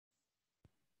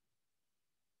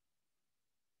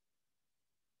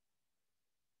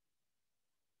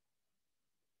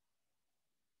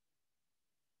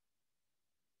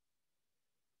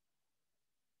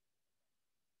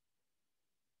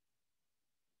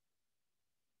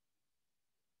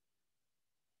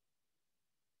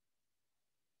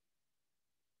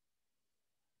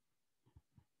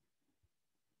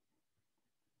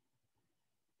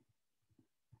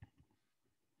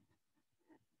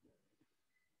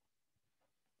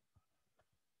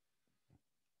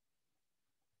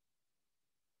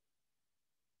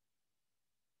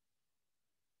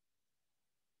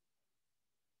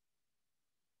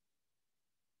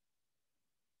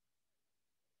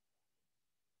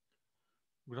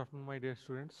Good afternoon, my dear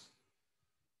students.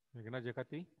 Meghna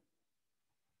Jakati.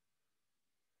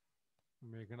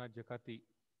 Meghna Jakati.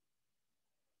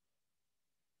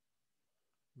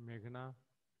 Meghna.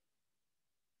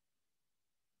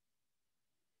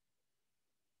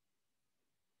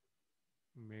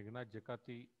 Meghna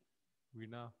Jakati.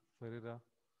 Veena Ferreira.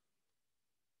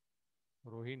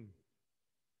 Rohin.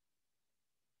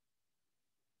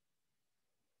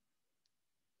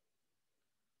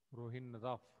 Rohin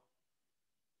Nadaf.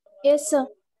 Yes, sir.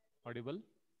 Audible?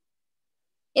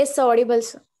 Yes, sir. Audible,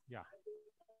 sir. Yeah.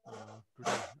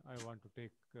 Today I want to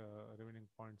take remaining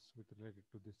points with related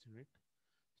to this unit.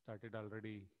 Started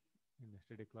already in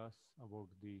yesterday class about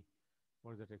the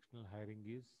what that external hiring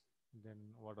is, then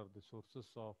what are the sources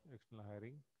of external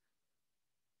hiring.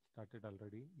 Started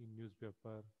already in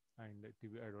newspaper and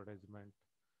TV advertisement,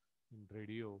 in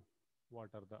radio, what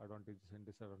are the advantages and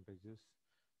disadvantages,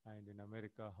 and in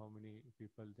America, how many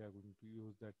people they are going to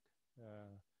use that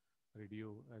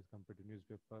radio as compared to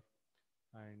newspaper,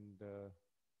 and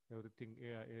everything,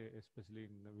 especially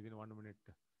in within 1 minute,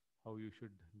 how you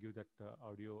should give that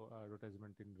audio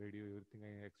advertisement in radio. Everything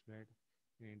I explained.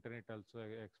 In internet also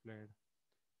I explained.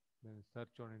 Then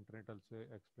search on internet also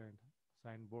explained.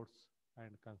 Signboards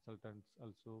and consultants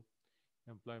also.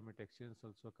 Employment exchange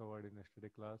also covered in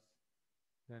yesterday class.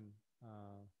 Then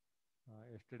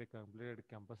yesterday completed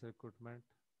campus recruitment,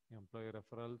 employee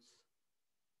referrals.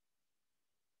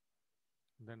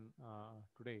 Then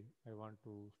today I want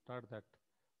to start that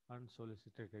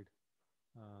unsolicited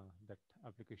that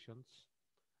applications.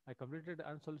 I completed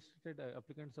unsolicited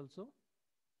applicants also.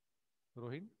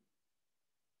 Rohin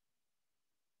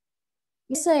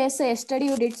Yes, sir. Yes, sir. Yesterday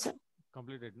you did, sir.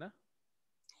 completed, na?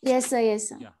 Yes, sir. Yes,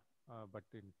 sir. Yeah. But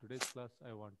in today's class,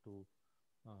 I want to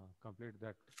complete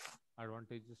that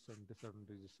advantages and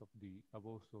disadvantages of the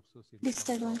above sources in terms of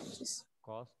Disadvantages.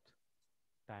 cost,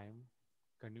 time,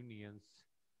 convenience,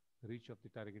 reach of the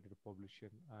targeted population,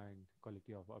 and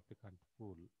quality of applicant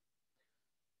pool.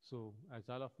 So, as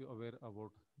all of you aware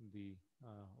about the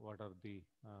what are the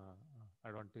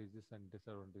advantages and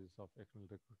disadvantages of external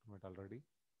recruitment already.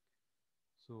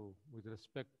 So, with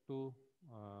respect to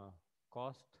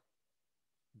cost,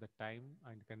 the time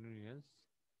and convenience,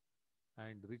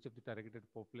 and reach of the targeted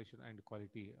population and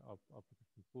quality of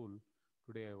applicant pool,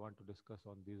 today I want to discuss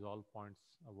on these all points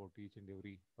about each and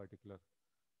every particular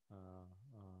uh,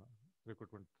 uh,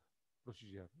 recruitment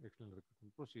procedure, external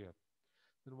recruitment procedure.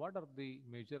 Then what are the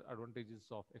major advantages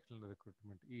of external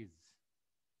recruitment is,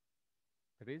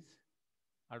 that is,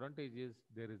 advantage is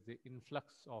there is the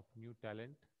influx of new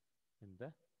talent in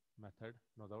the method,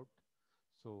 no doubt.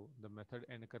 So the method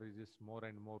encourages more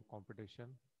and more competition,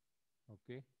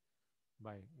 okay,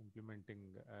 by implementing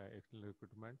external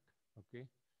recruitment, okay.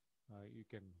 You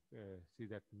can see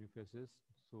that new faces.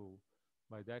 So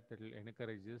by that, that will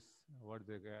encourages what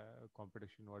the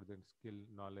competition, what the skill,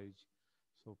 knowledge.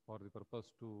 So for the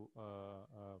purpose to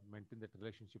maintain that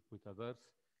relationship with others,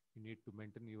 you need to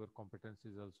maintain your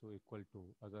competencies also equal to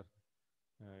other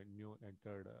new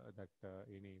entered that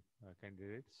any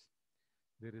candidates.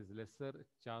 There is lesser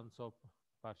chance of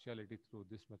partiality through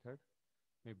this method.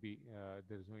 Maybe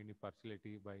there is no any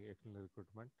partiality by external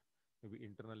recruitment. Maybe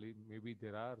internally, maybe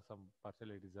there are some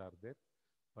partialities are there,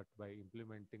 but by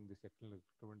implementing this external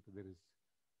recruitment,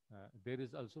 there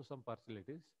is also some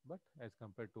partialities, but as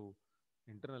compared to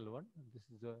internal one, this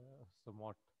is a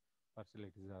somewhat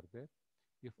partialities are there.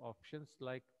 If options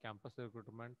like campus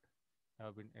recruitment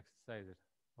have been exercised,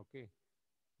 okay,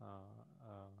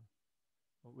 uh,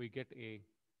 we get a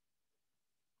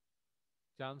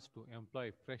chance to employ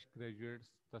fresh graduates,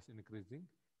 thus increasing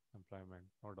employment,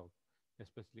 no doubt.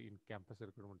 Especially in campus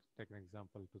recruitment, take an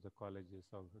example to the colleges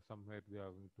or somewhere they are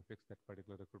going to fix that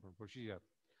particular recruitment procedure.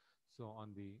 So,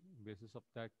 on the basis of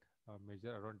that,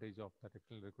 major advantage of that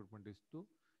external recruitment is to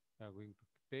going to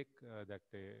take that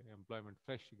employment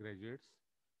fresh graduates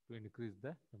to increase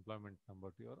the employment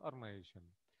number to your organization.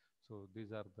 So,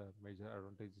 these are the major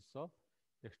advantages of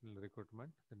external recruitment.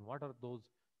 Then, what are those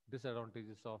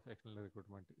disadvantages of external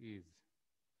recruitment? Is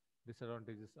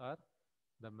disadvantages are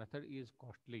the method is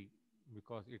costly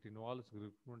because it involves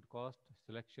recruitment cost,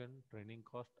 selection, training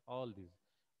cost, all these.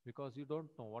 Because you don't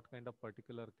know what kind of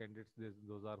particular candidates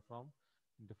those are from,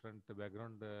 different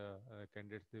background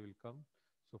candidates they will come.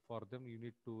 So for them, you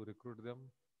need to recruit them,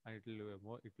 and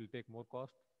it will take more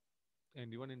cost.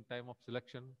 And even in time of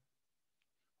selection,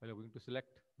 while you're going to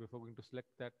select, before going to select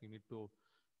that, you need to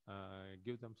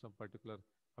give them some particular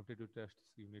aptitude tests.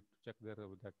 You need to check their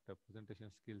that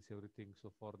presentation skills, everything.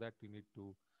 So for that, you need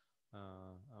to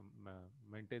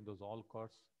maintain those all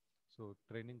costs. So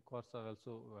training costs are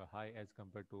also high as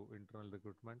compared to internal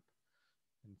recruitment.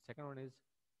 And second one is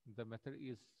the method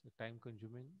is time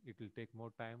consuming. It will take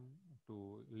more time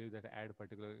to leave that ad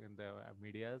particular in the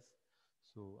medias.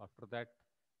 So after that,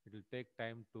 it will take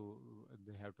time to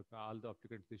they have to all the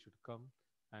applicants they should come,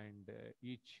 and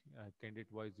each candidate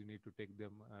wise you need to take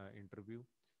them interview.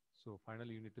 So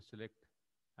finally you need to select,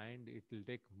 and it will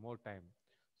take more time.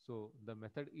 So the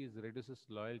method is reduces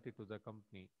loyalty to the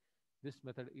company. This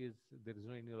method is there is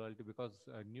no any loyalty because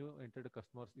new entered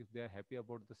customers, if they are happy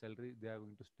about the salary, they are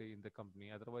going to stay in the company.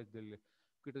 Otherwise they'll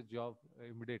quit a job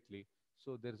immediately.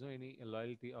 So there is no any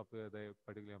loyalty of the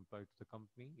particular employee to the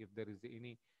company. If there is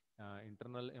any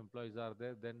internal employees are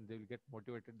there, then they will get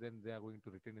motivated, then they are going to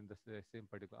retain in the same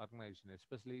particular organization.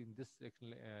 Especially in this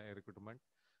section recruitment,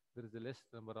 there is a less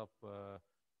number of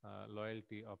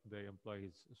loyalty of the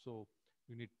employees. So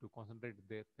you need to concentrate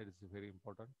there. That is very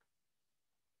important.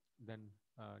 Then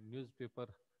newspaper,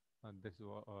 this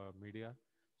media.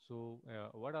 So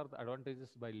what are the advantages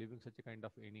by leaving such a kind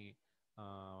of any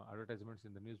advertisements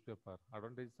in the newspaper?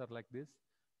 Advantages are like this: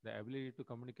 the ability to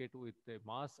communicate with a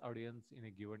mass audience in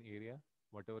a given area,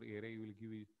 whatever area you will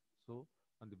give it. So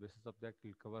on the basis of that,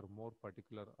 you'll cover more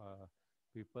particular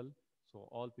people. So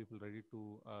all people ready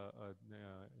to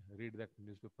read that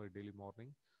newspaper daily morning.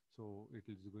 So it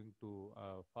is going to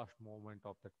fast movement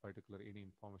of that particular any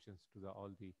informations to the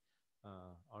all the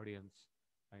audience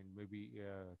and maybe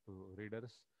to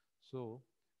readers. So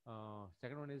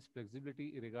second one is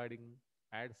flexibility regarding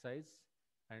ad size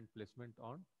and placement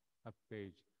on a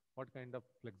page. What kind of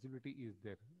flexibility is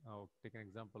there? Take an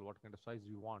example. What kind of size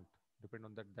you want? Depend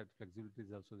on that. That flexibility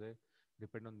is also there.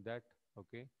 Depend on that.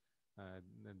 Okay.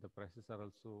 Then the prices are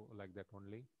also like that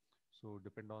only. So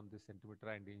depend on the centimeter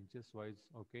and inches wise.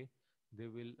 Okay, they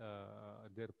will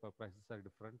their prices are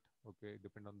different. Okay,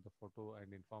 depend on the photo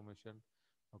and information.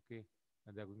 Okay,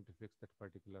 and they are going to fix that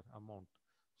particular amount.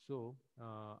 So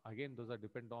again, those are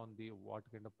depend on the what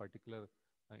kind of particular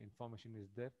information is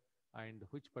there, and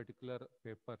which particular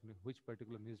paper, which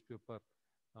particular newspaper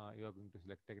you are going to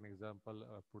select. Take an example,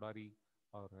 Pudari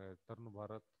or Tarun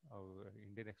Bharat or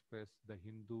Indian Express, the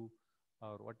Hindu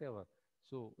or whatever.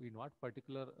 So in what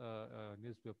particular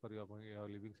newspaper you are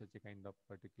leaving such a kind of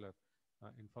particular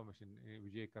information,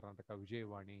 Vijay Karnataka, Vijay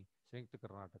Vani, Sanयुक्त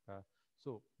Karnataka.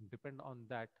 So depend on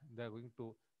that, they are going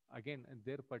to again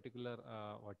their particular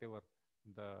whatever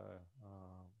the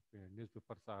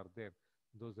newspapers are there.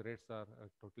 Those rates are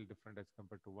totally different as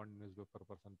compared to one newspaper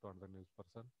person to another news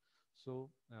person. So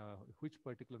which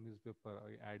particular newspaper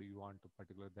ad you want to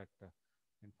particular that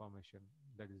information,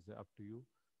 that is up to you.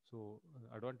 So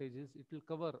advantages, it will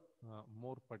cover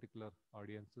more particular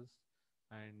audiences,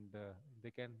 and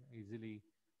they can easily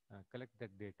collect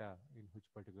that data in which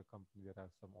particular company there are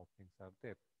some openings are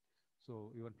there.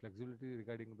 So even flexibility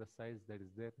regarding the size, that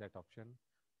is there, that option,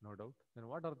 no doubt. Then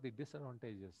what are the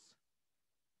disadvantages?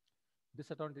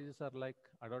 Disadvantages are like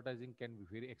advertising can be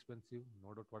very expensive,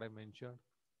 no doubt what I mentioned,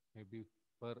 maybe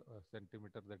per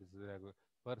centimeter, that is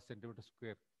per centimeter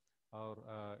square or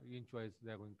inch wise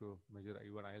they are going to measure.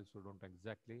 Even I also don't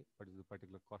exactly what is the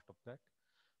particular cost of that,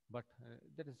 but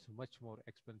that is much more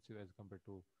expensive as compared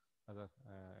to other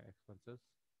expenses.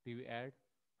 TV ad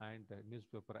and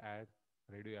newspaper ad,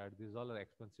 radio ad, these all are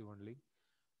expensive only.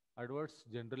 Adverts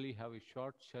generally have a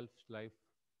short shelf life,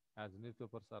 as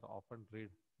newspapers are often read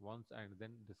once and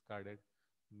then discarded.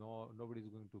 Nobody is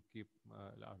going to keep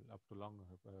up to long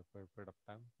period of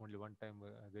time. Only one time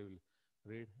they will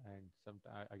read, and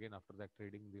again after that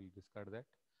reading they'll discard that.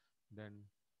 Then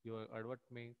your advert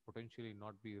may potentially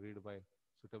not be read by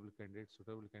suitable candidates.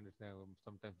 Suitable candidates,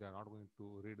 sometimes they are not going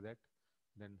to read that.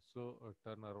 Then slow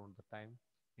turn around the time,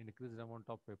 increased amount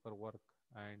of paperwork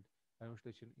and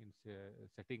administration in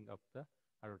setting up the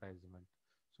advertisement.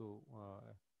 So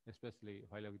especially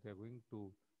while they are going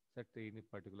to set any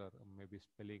particular maybe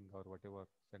spelling or whatever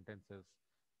sentences,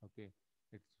 okay,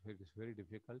 it is very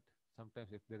difficult.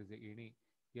 Sometimes if there is any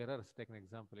errors, take an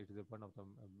example, it is one of the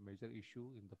major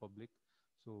issue in the public.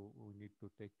 So we need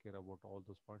to take care about all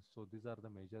those points. So these are the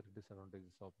major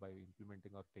disadvantages of by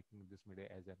implementing or taking this media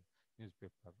as a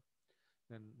newspaper.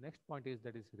 Then next point is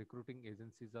that is recruiting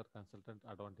agencies or consultant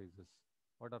advantages.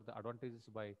 What are the advantages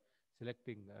by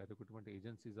selecting recruitment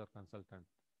agencies or consultant?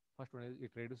 First one is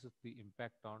it reduces the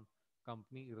impact on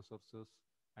company resources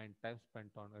and time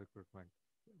spent on recruitment.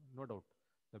 No doubt.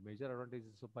 The major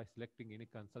advantages of by selecting any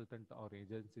consultant or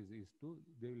agencies is to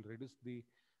they will reduce the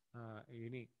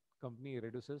any company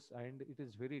reduces, and it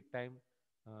is very time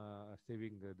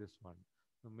saving this one.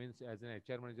 Means as an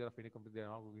HR manager of any company, they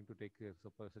are not going to take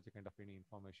such a kind of any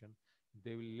information.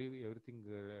 They will leave everything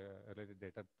related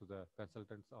data to the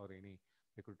consultants or any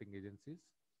recruiting agencies.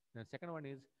 The second one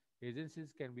is agencies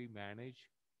can be managed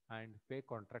and pay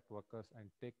contract workers and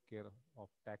take care of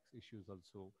tax issues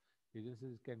also.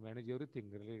 Agencies can manage everything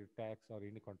related to tax or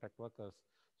any contract workers,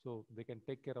 so they can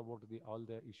take care about all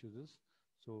the issues.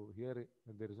 So here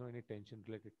there is no any tension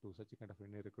related to such a kind of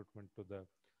any recruitment to the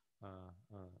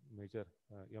major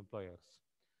employers.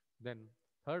 Then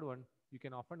third one, you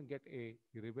can often get a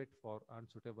rebate for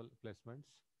unsuitable placements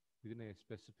within a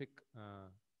specific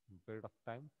period of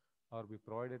time, or be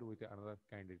provided with another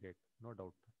candidate. No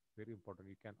doubt, very important.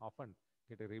 You can often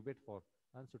get a rebate for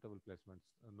unsuitable placements.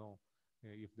 No,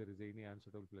 if there is any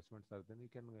unsuitable placements, then you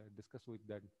can discuss with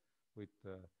that with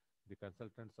the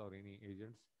consultants or any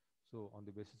agents. So on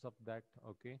the basis of that,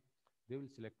 okay, they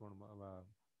will select one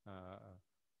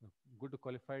good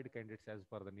qualified candidates as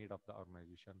per the need of the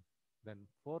organization. Then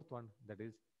fourth one, that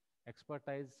is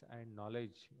expertise and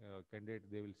knowledge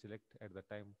candidate they will select at the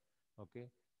time. Okay,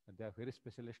 and they are very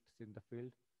specialists in the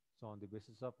field. So on the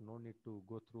basis of no need to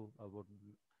go through about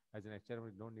as an HR,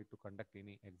 we don't need to conduct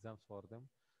any exams for them.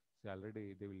 So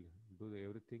already they will do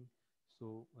everything.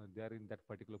 So they are in that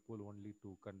particular pool only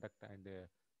to conduct and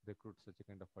recruit such a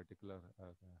kind of particular.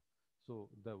 So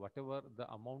the whatever the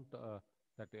amount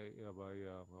that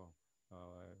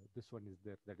this one is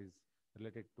there, that is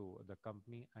related to the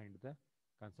company and the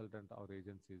consultant or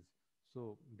agencies.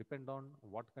 So depend on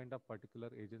what kind of particular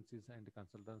agencies and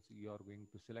consultants you are going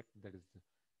to select, that is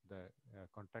the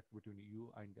contract between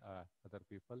you and other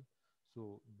people.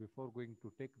 So before going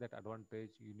to take that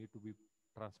advantage, you need to be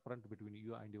transparent between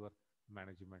you and your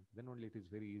management. Then only it is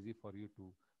very easy for you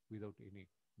to, without any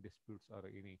disputes or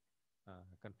any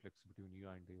conflicts between you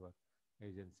and your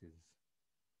agencies.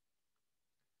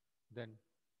 Then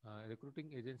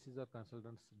recruiting agencies or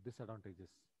consultants disadvantages.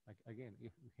 Like again,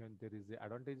 if when there is the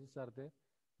advantages are there,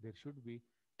 there should be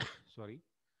sorry,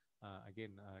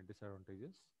 again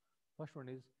disadvantages. First one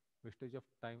is wastage of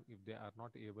time if they are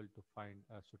not able to find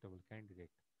a suitable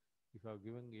candidate. If you are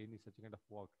giving any such kind of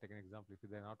work, take an example, if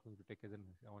they are not going to take as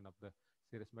one of the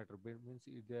serious matter, means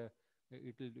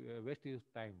it will waste your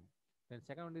time. Then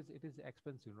second one is it is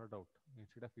expensive, no doubt.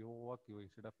 Instead of your work,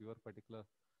 instead of your particular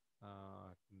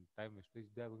time wastage,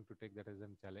 they are going to take that as a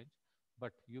challenge.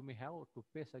 But you may have to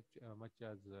pay such much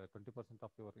as 20%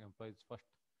 of your employees' first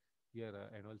year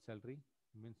annual salary.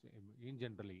 Means in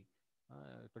generally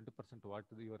 20% what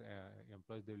your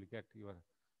employees they will get your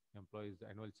employees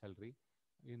annual salary.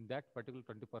 In that particular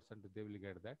 20% they will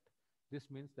get that. This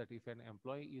means that if an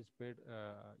employee is paid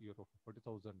euro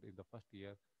 40,000 in the first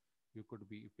year, you could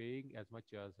be paying as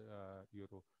much as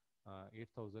euro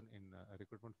 8,000 in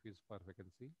recruitment fees per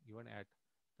vacancy. Even at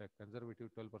the conservative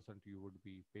 12%, you would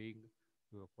be paying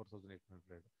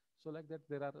 4,800. So like that,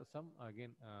 there are some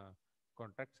again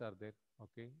contracts are there.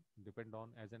 Okay, depend on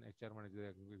as an HR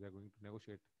manager, they are going to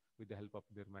negotiate with the help of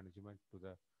their management to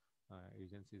the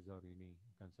agencies or any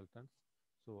consultants.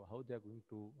 So how they are going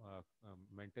to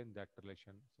maintain that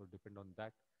relation. So depend on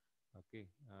that. Okay,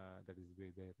 that is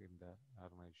there in the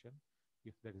organization.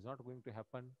 If that is not going to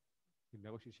happen, the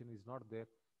negotiation is not there.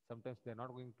 Sometimes they are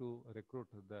not going to recruit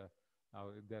the,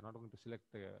 they are not going to select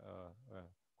a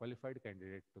qualified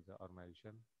candidate to the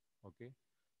organization. Okay,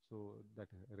 so that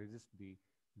raises the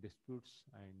disputes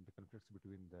and the conflicts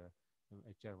between the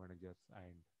HR managers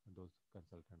and those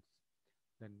consultants.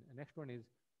 Then next one is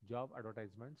job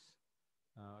advertisements.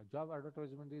 Job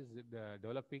advertisement is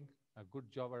developing a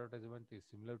good job advertisement is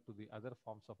similar to the other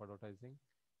forms of advertising,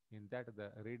 in that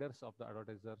the readers of the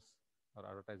advertisers or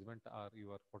advertisement are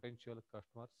your potential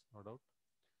customers, no doubt.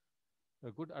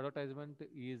 A good advertisement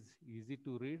is easy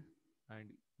to read and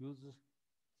use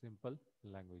simple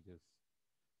languages.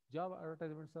 Job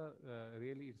advertisements are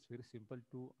really, it's very simple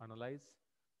to analyze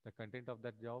the content of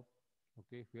that job,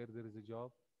 okay, where there is a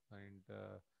job and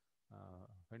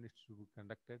when it should be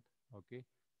conducted, okay,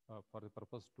 for the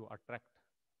purpose to attract,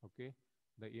 okay.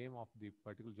 The aim of the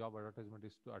particular job advertisement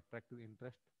is to attract the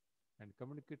interest and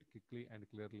communicate quickly and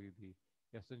clearly the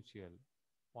essential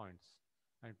points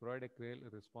and provide a clear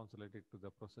response related to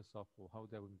the process of how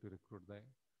they are going to recruit the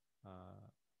uh,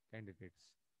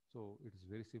 candidates. So it is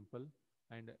very simple,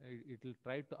 and it will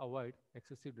try to avoid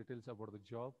excessive details about the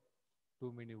job,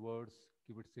 too many words,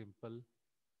 keep it simple,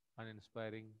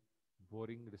 uninspiring,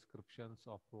 boring descriptions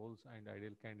of roles and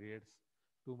ideal candidates,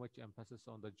 too much emphasis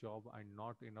on the job and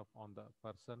not enough on the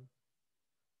person,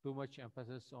 too much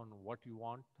emphasis on what you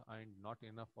want and not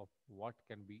enough of what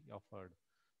can be offered.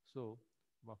 So,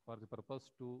 for the purpose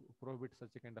to prohibit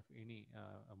such a kind of any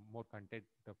more content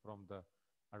from the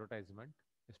advertisement,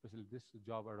 especially this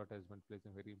job advertisement plays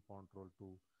a very important role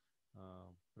to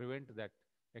prevent that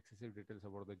excessive details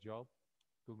about the job,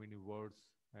 too many words,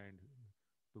 and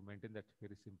to maintain that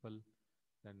very simple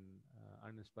then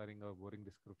uninspiring or boring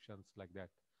descriptions like that.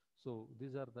 So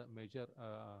these are the major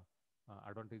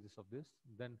advantages of this.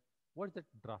 Then what's that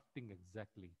drafting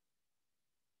exactly?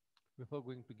 Before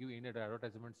going to give any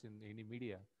advertisements in any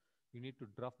media, you need to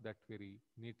draft that very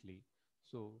neatly.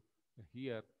 So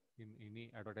here in any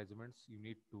advertisements, you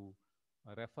need to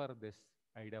refer this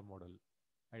IDA model,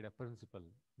 IDA principle,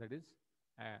 that is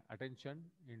attention,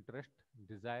 interest,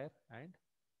 desire, and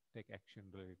take action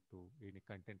related to any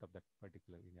content of that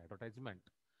particular in advertisement.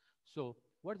 So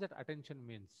what that attention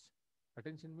means?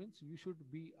 Attention means you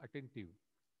should be attentive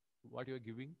what you are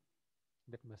giving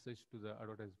that message to the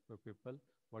advertised people.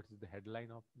 What is the headline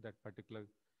of that particular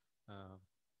uh,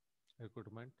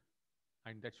 recruitment?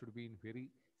 And that should be in very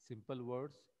simple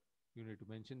words. You need to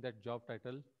mention that job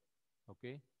title,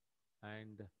 okay,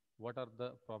 and what are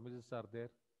the promises are there,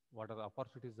 what are the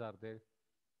opportunities are there,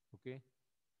 okay.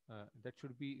 That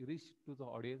should be reached to the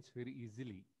audience very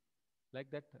easily.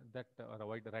 Like that,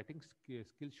 writing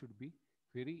skill should be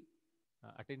very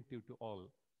attentive to all.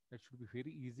 That should be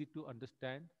very easy to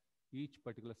understand each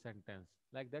particular sentence.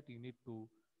 Like that, you need to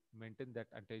maintain that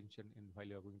attention in while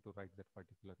you are going to write that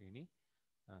particular any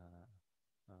uh,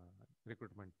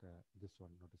 recruitment this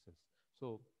one notices.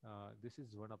 So this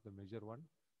is one of the major one.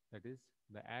 That is,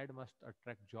 the ad must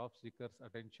attract job seekers'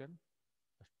 attention.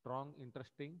 A strong,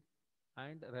 interesting,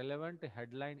 and relevant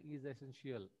headline is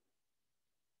essential.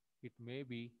 It may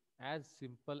be as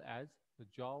simple as the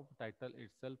job title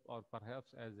itself, or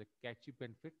perhaps as a catchy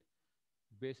benefit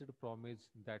based promise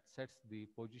that sets the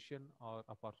position or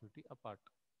opportunity apart.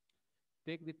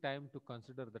 Take the time to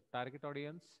consider the target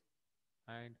audience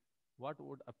and what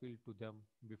would appeal to them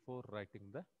before writing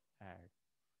the ad.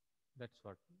 That's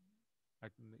what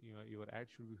your ad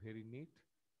should be very neat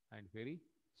and very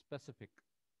specific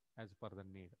as per the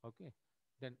need. Okay.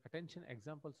 Then attention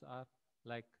examples are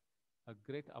like a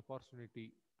great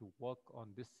opportunity to work on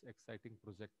this exciting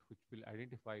project, which will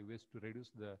identify ways to reduce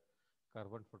the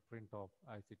carbon footprint of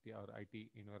ICT or IT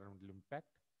environmental impact.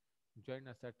 Join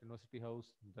us at University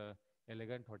House, the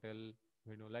elegant hotel.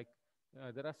 Like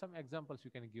there are some examples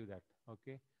you can give that.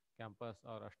 Okay, campus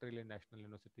or Australian National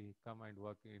University, come and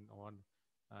work in on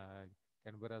uh,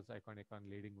 Canberra's iconic on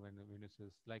leading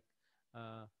Venuses. Like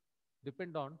uh,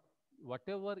 depend on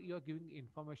whatever you are giving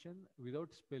information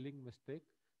without spelling mistake.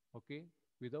 Okay,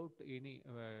 without any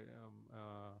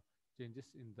changes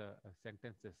in the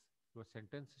sentences. Your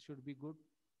sentence should be good.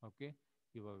 Okay,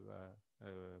 your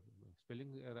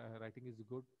spelling writing is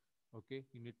good. Okay,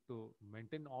 you need to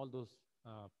maintain all those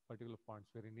particular points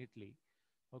very neatly.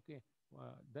 Okay,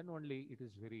 then only it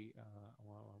is very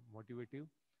motivative,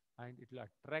 and it will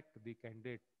attract the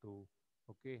candidate to,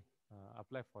 okay,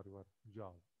 apply for your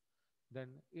job. Then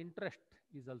interest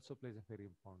is also plays a very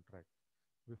important right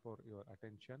before your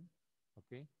attention.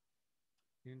 Okay,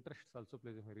 interest also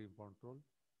plays a very important role.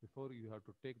 Before you have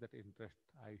to take that interest,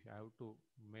 I have to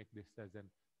make this as an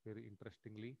very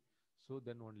interestingly. So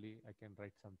then only I can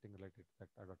write something related to that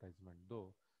advertisement.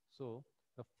 Though, so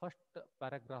the first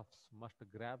paragraphs must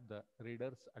grab the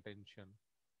reader's attention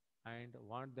and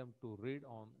want them to read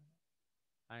on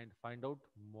and find out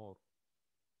more.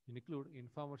 Include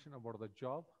information about the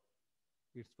job,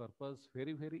 its purpose,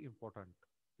 very very important.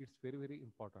 It's very very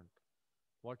important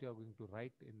what you are going to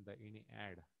write in the any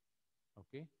ad.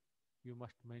 Okay, you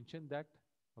must mention that.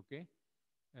 Okay,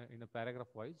 in a paragraph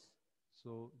wise.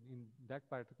 So in that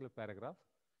particular paragraph,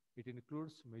 it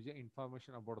includes major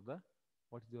information about the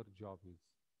what your job is,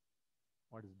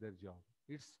 what is their job,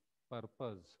 its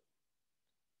purpose,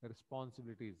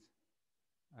 responsibilities,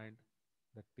 and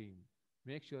the team.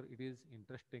 Make sure it is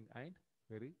interesting and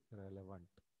very relevant.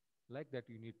 Like that,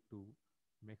 you need to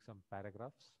make some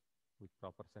paragraphs with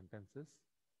proper sentences,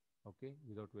 okay,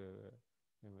 without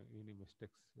any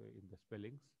mistakes in the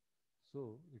spellings.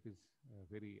 So it is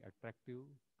very attractive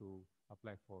to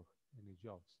apply for any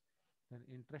jobs. Then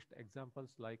interest examples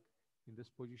like in this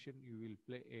position, you will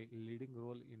play a leading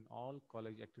role in all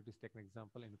college activities. Take an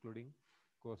example, including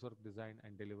coursework design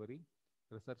and delivery,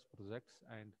 research projects,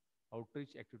 and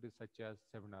outreach activities such as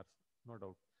seminars. No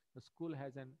doubt. The school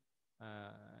has an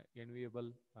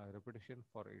enviable reputation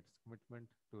for its commitment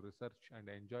to research and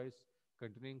enjoys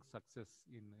continuing success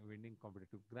in winning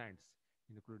competitive grants,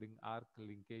 including ARC,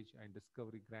 linkage, and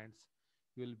discovery grants.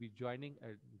 You will be joining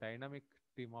a dynamic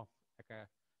team of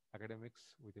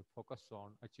academics with a focus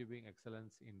on achieving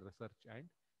excellence in research and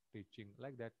teaching.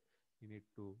 Like that, you need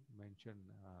to mention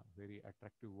very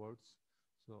attractive words.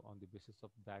 So on the basis of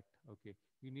that, okay,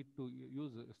 you need to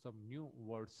use some new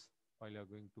words while you're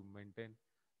going to maintain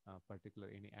particular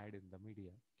any ad in the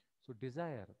media. So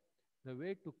desire. The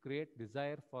way to create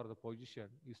desire for the position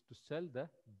is to sell the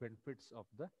benefits of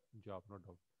the job, no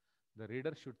doubt. The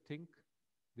reader should think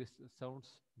this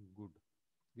sounds good.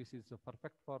 This is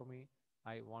perfect for me.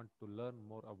 I want to learn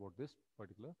more about this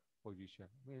particular position.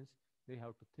 Means they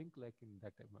have to think like in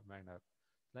that manner.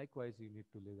 Likewise, you need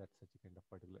to leave that such a kind of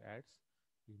particular ads.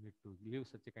 You need to leave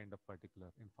such a kind of particular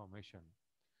information.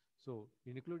 So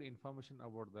include information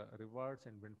about the rewards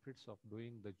and benefits of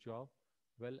doing the job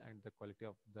well and the quality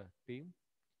of the team.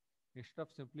 Instead of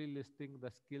simply listing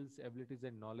the skills, abilities,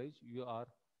 and knowledge you are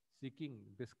seeking,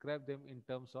 describe them in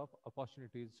terms of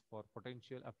opportunities for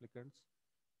potential applicants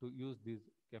to use these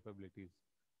capabilities.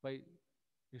 By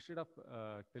instead of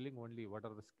telling only what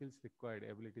are the skills required,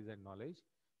 abilities, and knowledge,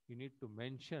 you need to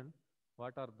mention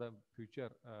what are the future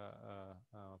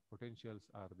potentials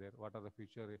are there, what are the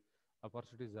future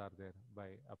opportunities are there by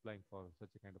applying for such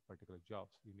a kind of particular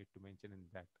jobs. You need to mention in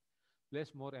that.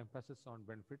 Place more emphasis on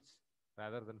benefits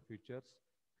rather than features.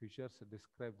 Features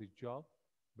describe the job,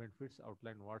 benefits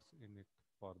outline what's in it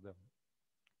for them.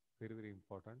 Very, very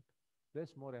important.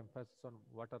 Place more emphasis on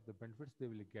what are the benefits they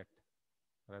will get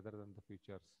rather than the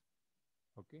features.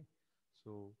 Okay.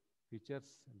 So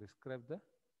features describe the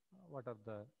what are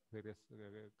the various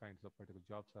kinds of particular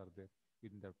jobs are there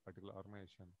in that particular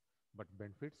organization. But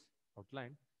benefits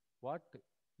outline what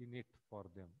in it for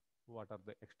them, what are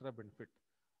the extra benefit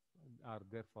are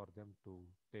there for them to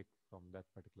take from that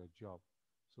particular job.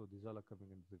 So these all are coming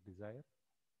in the desire.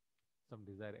 Some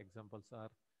desire examples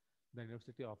are the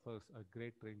university offers a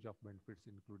great range of benefits,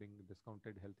 including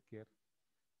discounted health care,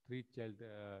 three child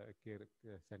care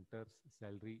centers,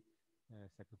 salary,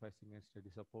 sacrificing and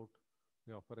study support.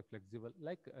 We offer a flexible,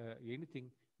 like anything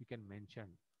you can mention.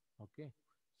 Okay.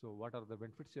 So what are the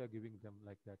benefits you are giving them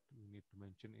like that? You need to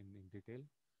mention in detail.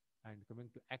 And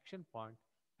coming to action point,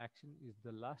 action is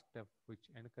the last step which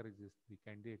encourages the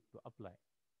candidate to apply.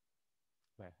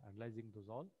 By analyzing those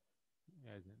all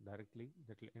directly,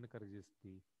 that will encourages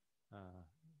the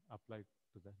apply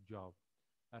to the job.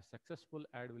 A successful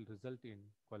ad will result in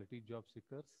quality job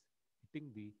seekers hitting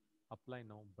the apply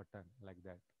now button like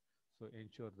that. So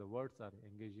ensure the words are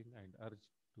engaging and urge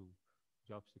to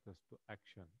job seekers to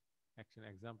action. Action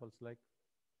examples like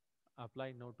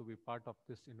apply now to be part of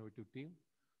this innovative team.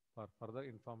 For further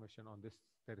information on this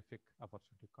terrific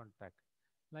opportunity, contact.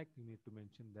 Like you need to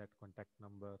mention that contact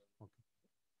number. Okay.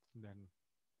 Then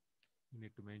you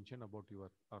need to mention about your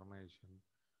organization.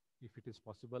 If it is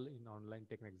possible in online,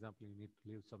 take an example, you need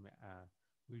to leave some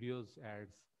videos,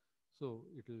 ads. So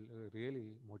it will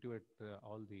really motivate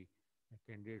all the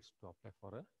candidates to apply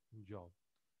for a job.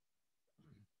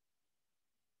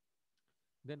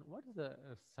 Then what is the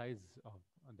size of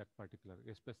that particular,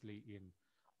 especially in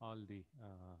all the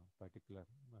particular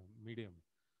medium?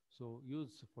 So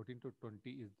use 14 to 20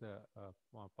 is the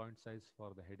point size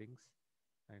for the headings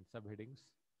and subheadings.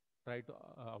 Try to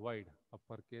avoid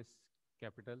uppercase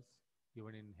capitals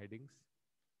even in headings.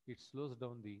 It slows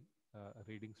down the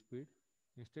reading speed.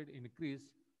 Instead, increase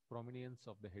prominence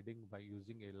of the heading by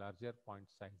using a larger point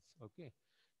size. Okay.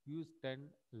 Use 10,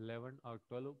 11 or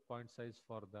 12 point size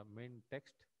for the main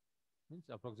text. Means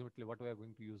approximately what we are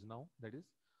going to use now, that is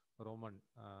Roman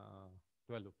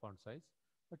 12 font size.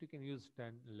 But you can use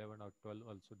 10, 11 or 12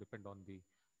 also, depend on the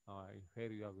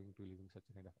where you are going to leaving such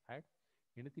a kind of ad.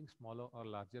 Anything smaller or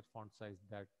larger font size,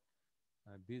 that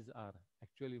these are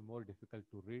actually more difficult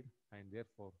to read and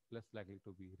therefore less likely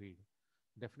to be read.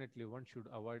 Definitely one should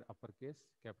avoid uppercase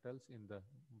capitals in the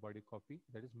body copy,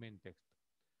 that is main text.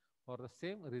 For the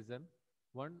same reason,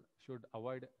 one should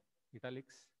avoid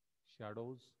italics,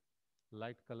 shadows,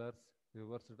 light colors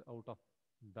reversed out of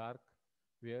dark,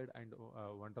 weird and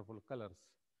wonderful colors.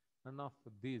 None of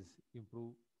these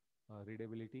improve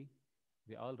readability.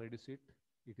 They all reduce it.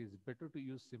 It is better to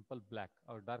use simple black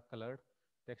or dark colored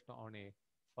text on a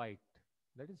white.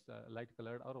 That is light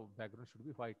colored, or background should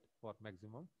be white for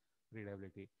maximum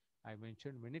readability. I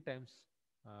mentioned many times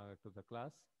to the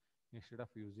class, instead of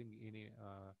using any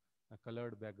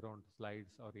colored background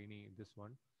slides or any this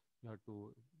one, you have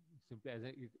to simply, as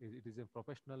it is a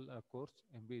professional course,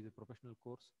 MBA is a professional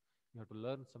course, you have to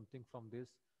learn something from this.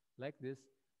 Like this,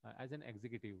 as an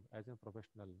executive, as a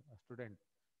professional student,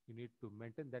 you need to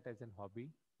maintain that as an hobby.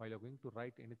 While you're going to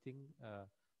write anything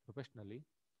professionally,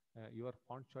 your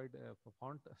font choice,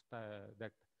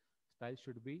 that style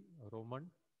should be Roman,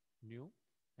 new,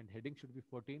 and heading should be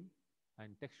 14,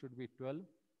 and text should be 12,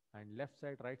 and left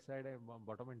side, right side, and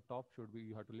bottom and top should be,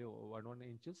 you have to leave 1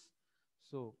 inches.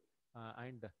 So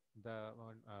and the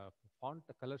font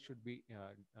color should be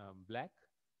black,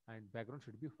 and background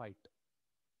should be white.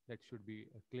 That should be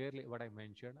clearly what I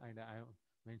mentioned, and I am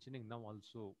mentioning now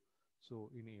also. So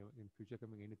in future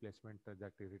coming any placement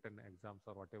that written exams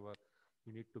or whatever,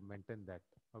 you need to maintain that.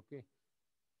 Okay.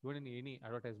 Even in any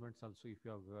advertisements also, if you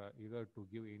have eager to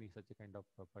give any such a kind of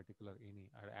particular any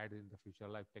ad in the future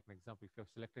life, take an example, if you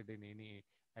have selected in any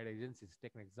ad agencies,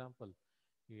 take an example,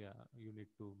 yeah, you need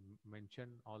to mention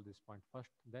all this point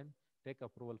first, then take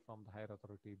approval from the higher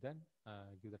authority, then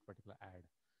give that particular ad.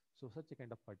 So such a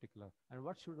kind of particular. And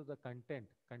what should the content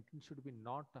should be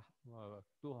not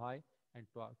too high and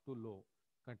too low.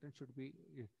 Content should be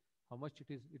how much it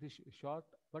is short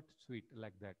but sweet,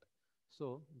 like that.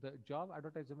 So the job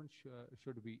advertisement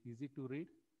should be easy to read,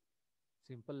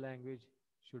 simple language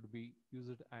should be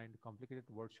used, and complicated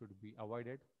words should be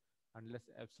avoided unless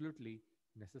absolutely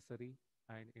necessary,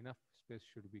 and enough space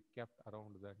should be kept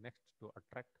around the next to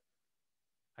attract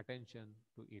attention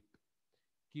to it.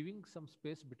 Giving some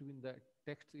space between the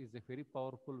text is a very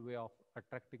powerful way of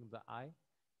attracting the eye,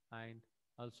 and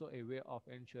also a way of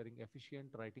ensuring efficient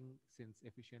writing, since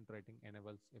efficient writing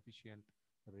enables efficient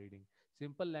reading.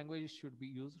 Simple language should be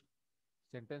used,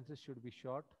 sentences should be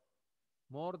short.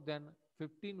 More than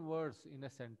 15 words in a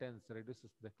sentence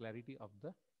reduces the clarity of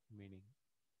the meaning.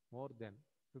 More than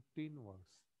 15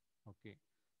 words. Okay.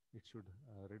 It should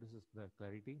reduces the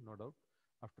clarity, no doubt.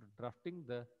 After drafting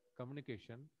the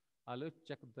communication, always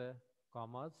check the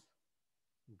commas,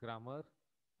 grammar,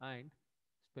 and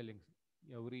spellings.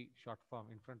 Every short form,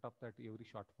 in front of that, every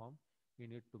short form, you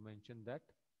need to mention that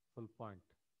full point.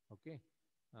 Okay.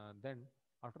 Then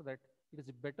after that, it is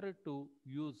better to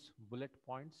use bullet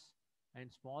points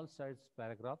and small size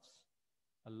paragraphs.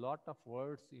 A lot of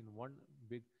words in one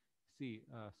big. See,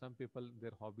 some people,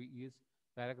 their hobby is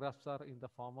paragraphs are in the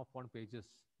form of one pages.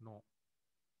 No,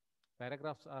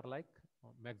 paragraphs are like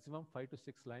maximum 5 to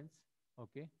 6 lines.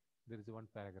 Okay, there is one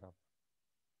paragraph.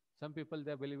 Some people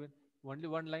they believe in only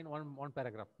one line, one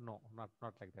paragraph. No, not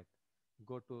like that.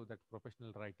 Go to that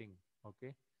professional writing.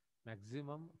 Okay,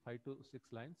 maximum 5 to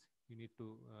 6 lines. You need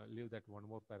to leave that one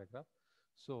more paragraph.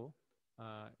 So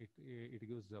it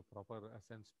gives a proper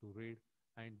sense to read,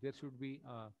 and there should be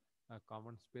a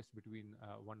common space between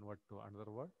one word to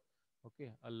another word.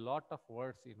 Okay, a lot of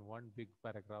words in one big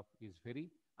paragraph is very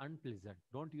unpleasant.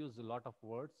 Don't use a lot of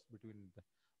words between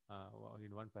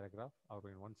in one paragraph or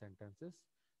in one sentences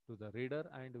to the reader,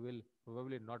 and will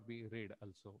probably not be read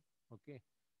also. Okay,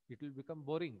 it will become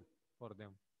boring for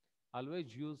them.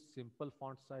 Always use simple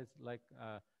font size, like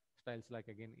styles like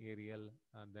again Arial,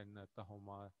 and then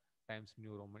Tahoma, Times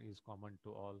New Roman is common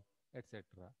to all, etc.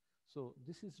 So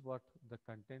this is what the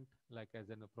content, like as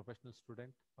a professional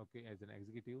student, okay, as an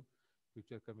executive,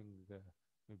 future coming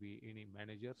maybe any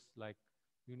managers, like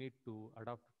you need to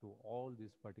adapt to all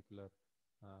these particular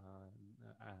uh,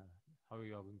 uh, how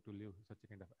you are going to live such a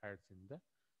kind of ads in the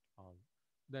all.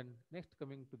 Then next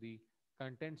coming to the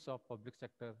contents of public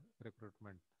sector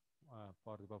recruitment,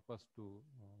 for the purpose to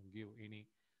give any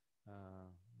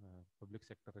public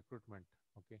sector recruitment.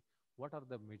 Okay, what are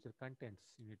the major contents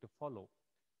you need to follow?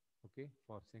 Okay,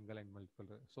 for single and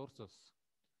multiple sources.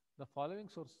 The following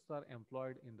sources are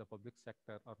employed in the public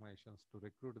sector organizations to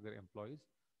recruit their employees.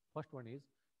 First one is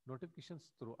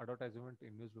notifications through advertisement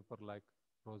in newspaper like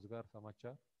Rozgar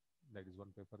Samachar. That is one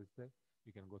paper is there.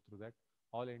 You can go through that.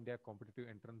 All India competitive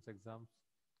entrance exams,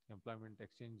 employment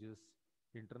exchanges,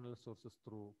 internal sources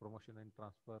through promotion and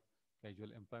transfer,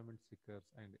 casual employment seekers,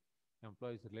 and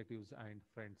employees, relatives, and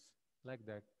friends, like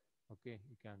that. Okay,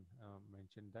 you can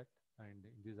mention that. And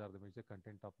these are the major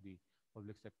content of the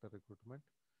public sector recruitment.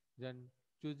 Then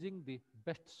choosing the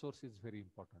best source is very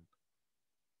important.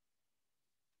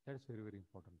 That is very, very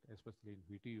important, especially in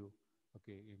VTU.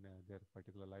 Okay, in their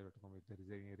particular live.com, if there is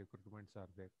any recruitments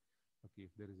are there, okay,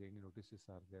 if there is any notices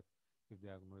are there, if they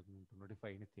are going to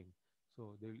notify anything,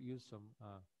 so they will use some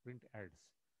print ads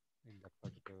in that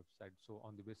particular website. So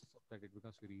on the basis of that, it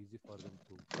becomes very easy for them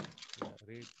to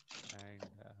read and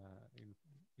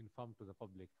inform to the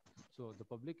public. So the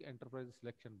Public Enterprise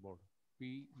Selection Board,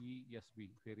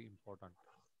 PESB, very important.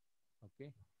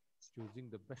 Okay, choosing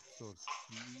the best source,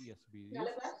 PESB is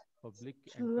Public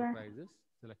शुरू है Enterprises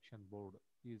Selection Board,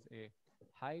 is a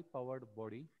high powered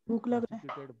body भूख लग रहा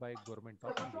constituted by government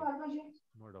of India,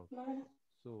 no doubt.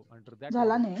 So under that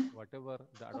झाला heading, नहीं whatever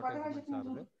the advertisements are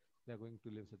there, they are going to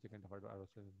leave such a kind of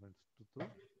advertisements through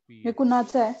मेरे PES. को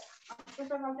नाचा है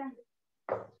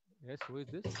Yes, who is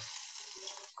this?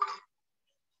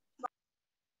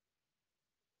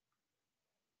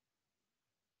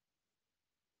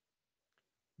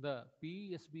 The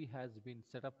PESB has been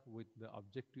set up with the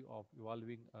objective of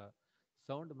evolving a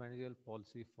sound managerial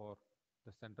policy for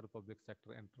the central public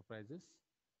sector enterprises.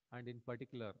 And in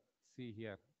particular, see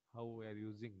here how we are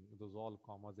using those all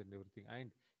commas and everything. And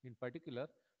in particular,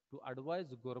 to advise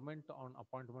government on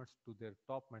appointments to their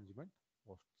top management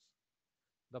posts.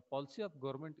 The policy of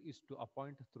government is to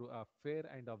appoint through a fair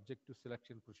and objective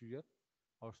selection procedure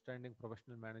outstanding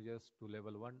professional managers to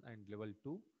level 1 and level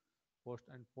 2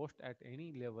 post at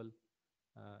any level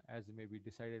as may be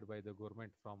decided by the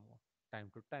government from time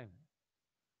to time.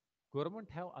 Government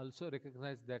have also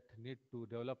recognized that need to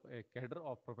develop a cadre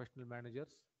of professional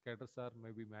managers. Cadres are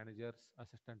maybe managers,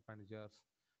 assistant managers,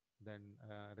 then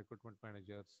recruitment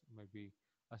managers, maybe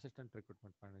assistant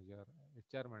recruitment manager,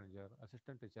 HR manager,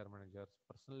 assistant HR managers,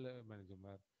 personal manager,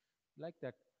 like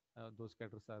that. Those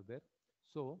cadres are there.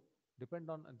 So depend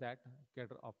on that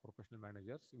cadre of professional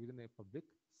managers within a public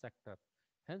sector.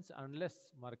 Hence, unless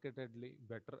marketedly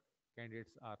better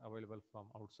candidates are available from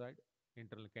outside,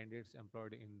 internal candidates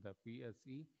employed in the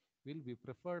PSE will be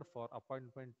preferred for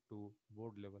appointment to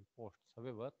board level posts.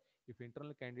 However, if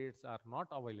internal candidates are not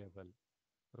available,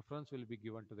 preference will be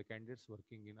given to the candidates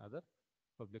working in other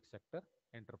public sector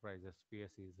enterprises,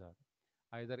 PSEs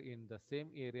are either in the same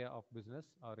area of business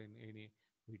or in any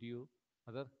video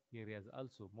other areas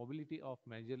also. Mobility of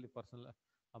managerial personnel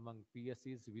among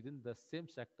PSEs within the same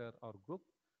sector or group,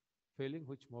 failing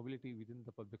which mobility within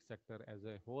the public sector as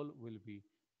a whole will be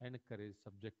encouraged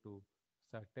subject to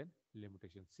certain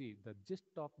limitations. See, the gist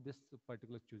of this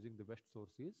particular choosing the best source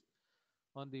is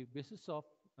on the basis of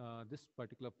this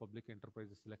particular public enterprise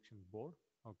selection board.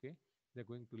 Okay, they're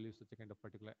going to leave such a kind of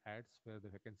particular ads where the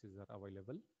vacancies are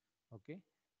available. Okay,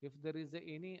 if there is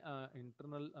any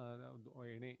internal or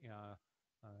any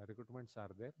recruitments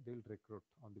are there, they will recruit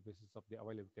on the basis of the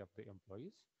availability of the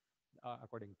employees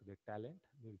according to their talent.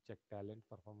 They will check talent,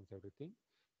 performance, everything.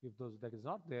 If those that is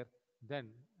not there, then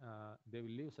they will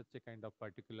leave such a kind of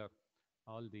particular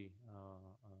all the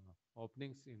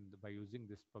openings by using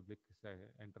this public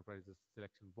enterprises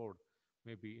selection board,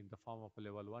 maybe in the form of a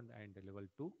level 1 and a level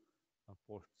 2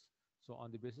 posts. So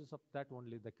on the basis of that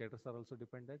only the cadres are also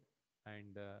dependent,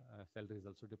 and salary is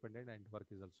also dependent, and work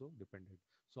is also dependent.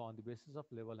 So on the basis of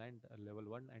level and level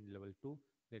 1 and level 2,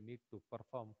 they need to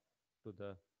perform to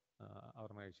the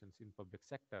organizations in public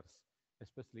sectors,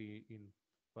 especially in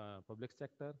public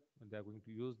sector. They are going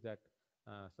to use that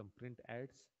some print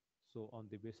ads. So on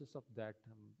the basis of that,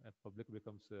 public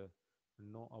becomes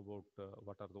know about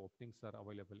what are the openings are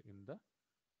available in the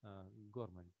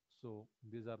government. So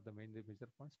these are the major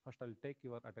points. First, I will take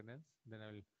your attendance, then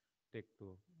I will take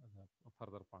to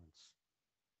further points.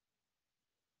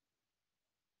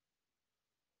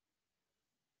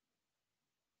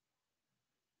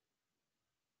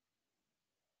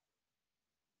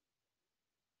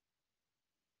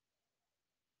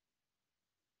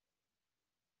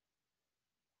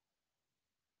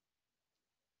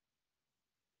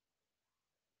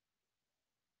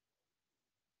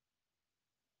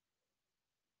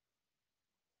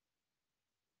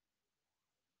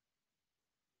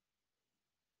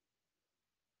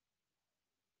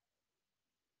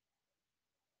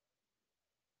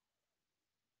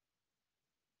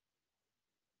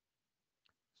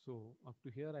 So up to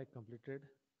here, I completed.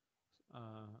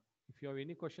 Uh, if you have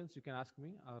any questions, you can ask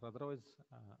me, or otherwise,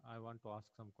 I want to ask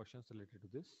some questions related to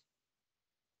this.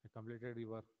 I completed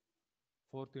your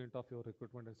fourth unit of your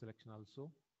recruitment and selection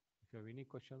also. If you have any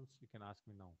questions, you can ask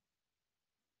me now.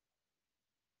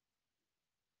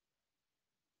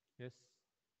 Yes,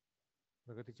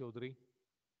 Pragati Chaudhary,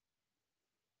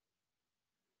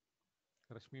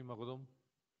 Rashmi Magadum.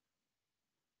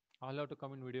 All have to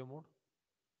come in video mode.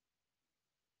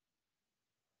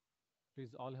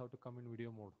 Please all have to come in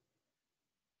video mode.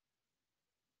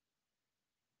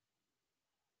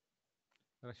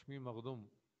 Rashmi Magadum,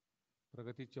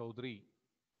 Pragati Chaudhary.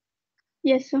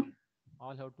 Yes, sir.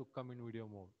 All have to come in video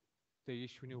mode.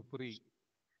 Tejashwini Upuri,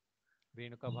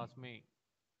 Renuka Bhasme,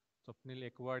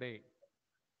 Swapnil Ekwade,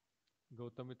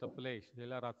 Gautami Taplesh,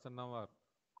 Leela Ratsanawar,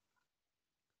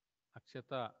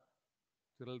 Akshata,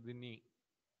 Chiraldini,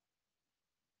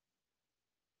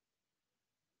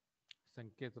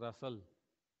 Sanket Rasal.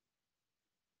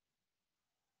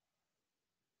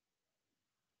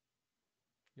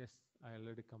 Yes, I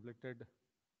already completed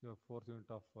your fourth unit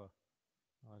of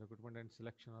recruitment and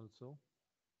selection also.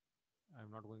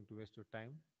 I'm not going to waste your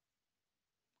time.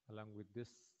 Along with this,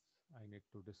 I need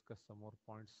to discuss some more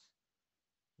points,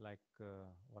 like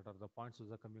what are the points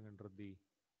which are coming under the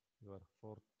your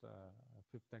fourth,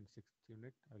 fifth and sixth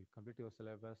unit. I will complete your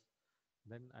syllabus.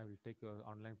 Then I will take your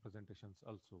online presentations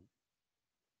also.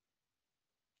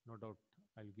 No doubt,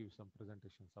 I'll give some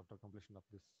presentations after completion of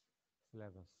this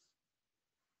syllabus.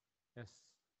 Yes,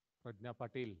 Pradnya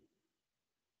Patil.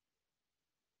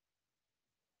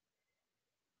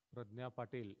 Pradnya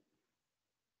Patil.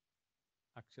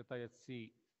 Akshata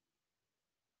HC.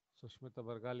 Sushmita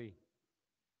Bargali.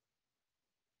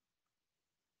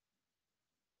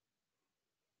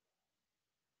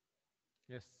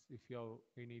 Yes, if you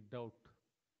have any doubt,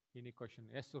 any question.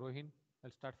 Yes, Rohin.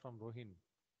 I'll start from Rohin.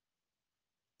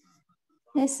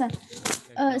 Yes, sir.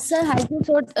 Yes,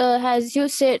 you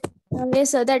Sir,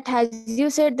 yes, sir, that as you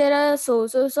said, there are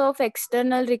sources of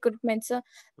external recruitment, sir,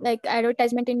 true. like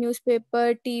advertisement in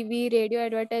newspaper, TV, radio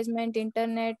advertisement,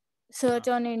 internet, Ah, search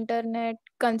on internet,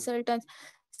 true. consultants.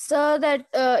 So that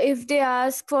if they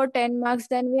ask for 10 marks,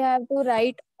 then we have to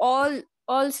write all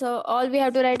we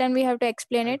have to write and we have to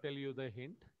explain I'll it. tell you the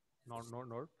hint.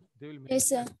 Note. They will Yes,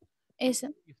 sir. mention Yes, sir.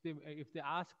 if they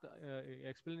ask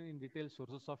explain in detail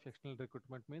sources of external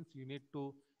recruitment means you need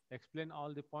to explain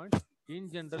all the points. In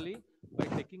generally, by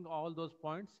taking all those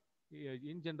points,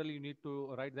 in generally you need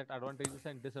to write that advantages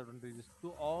and disadvantages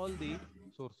to all the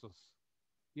sources.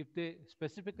 If they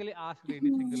specifically asked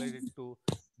anything related to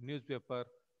newspaper,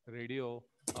 radio,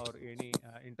 or any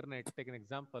internet, take an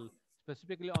example.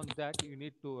 Specifically on that, you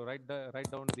need to write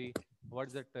down the what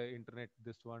is that internet,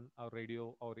 this one, or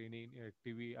radio, or any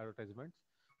TV advertisements.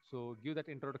 So give that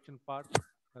introduction part,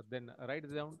 then write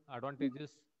down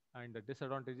advantages and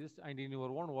disadvantages, and in your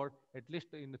own word, at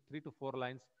least in 3 to 4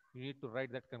 lines, you need to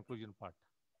write that conclusion part.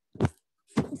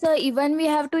 So even we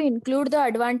have to include the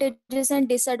advantages and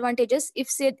disadvantages if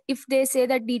they say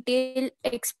that detail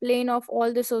explain of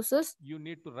all the sources. You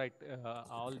need to write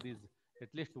all these, at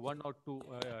least one or two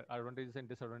advantages and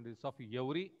disadvantages of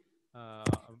every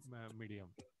medium.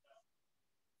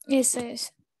 Yes, sir.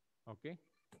 Yes. Okay.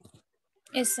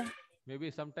 Yes, sir.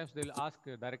 Maybe sometimes they'll ask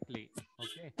directly.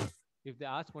 Okay. If they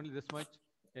ask only this much,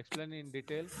 explain in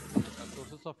detail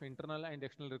sources of internal and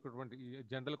external recruitment.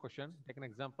 General question. Take an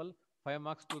example. 5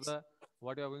 marks to the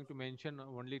what you are going to mention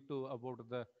only to about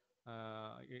the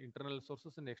internal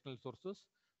sources and external sources.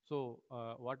 So,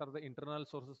 what are the internal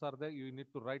sources are there? You need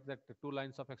to write that 2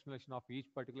 lines of explanation of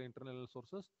each particular internal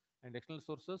sources and external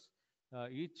sources.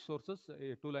 Each sources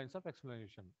 2 lines of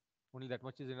explanation. Only that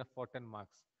much is enough for 10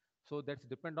 marks. So that's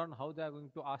depend on how they are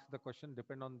going to ask the question.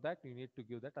 Depend on that, you need to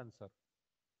give that answer.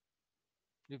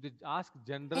 If they ask Yes.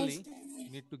 generally, you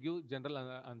need to give general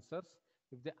answers.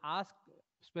 If they ask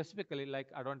specifically like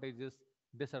advantages,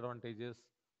 disadvantages,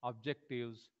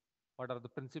 objectives, what are the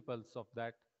principles of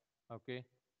that? Okay.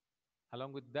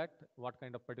 Along with that, what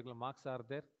kind of particular marks are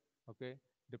there? Okay.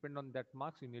 Depend on that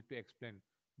marks, you need to explain.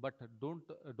 But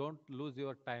don't lose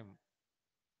your time.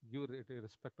 Give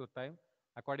respect to time.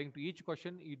 According to each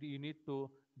question, you need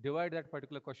to divide that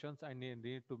particular questions and you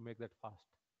need to make that fast.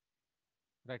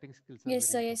 Writing skills are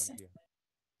Yes, very sir. Yes, important sir.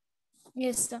 here.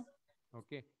 Yes, sir.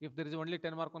 Okay. If there is only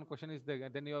 10 mark one question is there,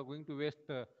 then you are going to waste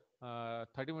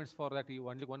 30 minutes for that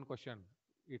only one question.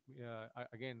 It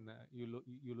again you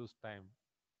lose time.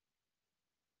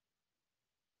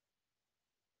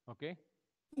 Okay.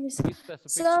 Yes, sir. Be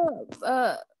specific. So,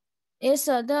 yes,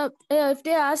 sir. If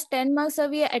they ask 10 marks, sir,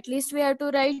 we at least we have to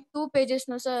write 2 pages.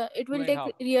 No, sir. It Two will and take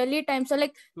half, really time. So,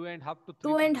 like two and half to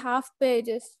two three and pages. half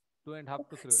pages. 2.5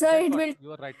 to 3. So That's it what will.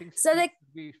 your writing So speed like.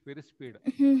 should be very speed.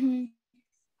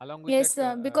 Along with Yes,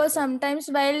 that, sir. Because that sometimes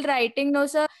while writing, no,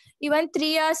 sir, even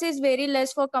 3 hours is very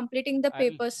less for completing the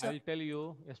papers, sir. I'll tell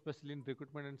you, especially in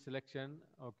recruitment and selection,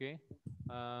 okay,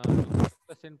 to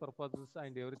express in purposes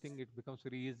and everything, it becomes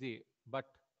very easy. But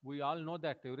we all know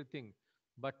that everything.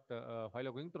 But while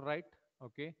you're going to write,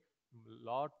 okay,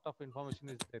 lot of information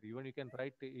is there. Even you can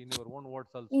write in your own words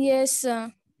also. Yes,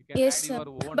 sir. You can Yes, add sir. your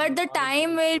own But the knowledge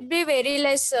time will also. be very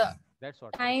less, sir. That's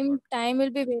what. That's what. Time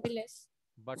will be very less.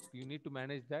 But you need to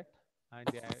manage that. And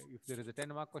if there is a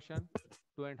 10 mark question,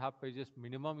 2.5 pages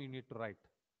minimum you need to write.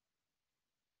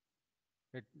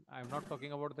 I'm not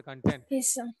talking about the content.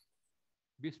 Yes, sir.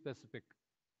 Be specific.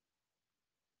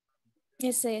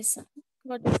 Yes, sir. Yes, sir.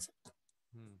 Got it, sir.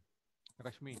 Hmm.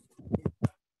 Rashmi,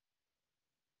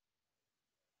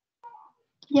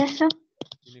 Yes, sir.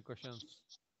 any questions?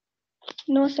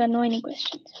 No, sir. No any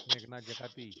questions. Meghna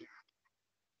Jakati,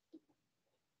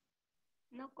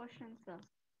 No question, sir.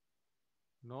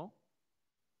 no?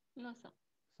 No, sir.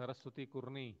 Saraswati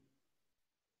Kurni,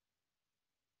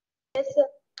 Yes, sir.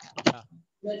 yeah,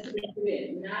 any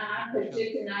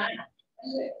questions?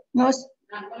 No, sir.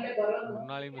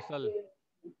 Murnali Misal,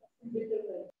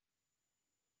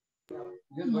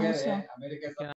 No, sir. can